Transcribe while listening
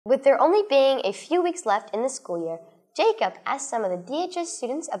With there only being a few weeks left in the school year, Jacob asked some of the DHS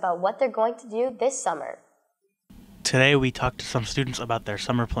students about what they're going to do this summer. Today we talked to some students about their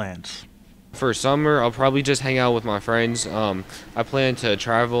summer plans. For summer, I'll probably just hang out with my friends. I plan to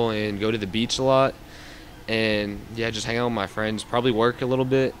travel and go to the beach a lot. And yeah, just hang out with my friends, probably work a little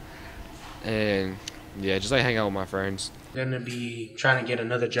bit. And yeah, just like hang out with my friends. I'm gonna be trying to get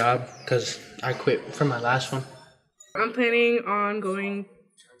another job because I quit from my last one. I'm planning on going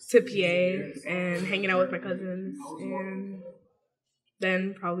to PA and hanging out with my cousins, and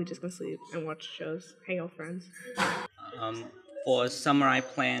then probably just gonna sleep and watch shows, hang out with friends. For summer, I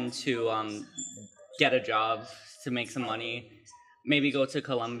plan to get a job to make some money, maybe go to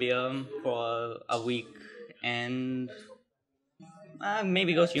Colombia for a week, and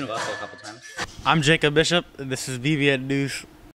maybe go to Universal a couple times. I'm Jacob Bishop, and this is BVN News.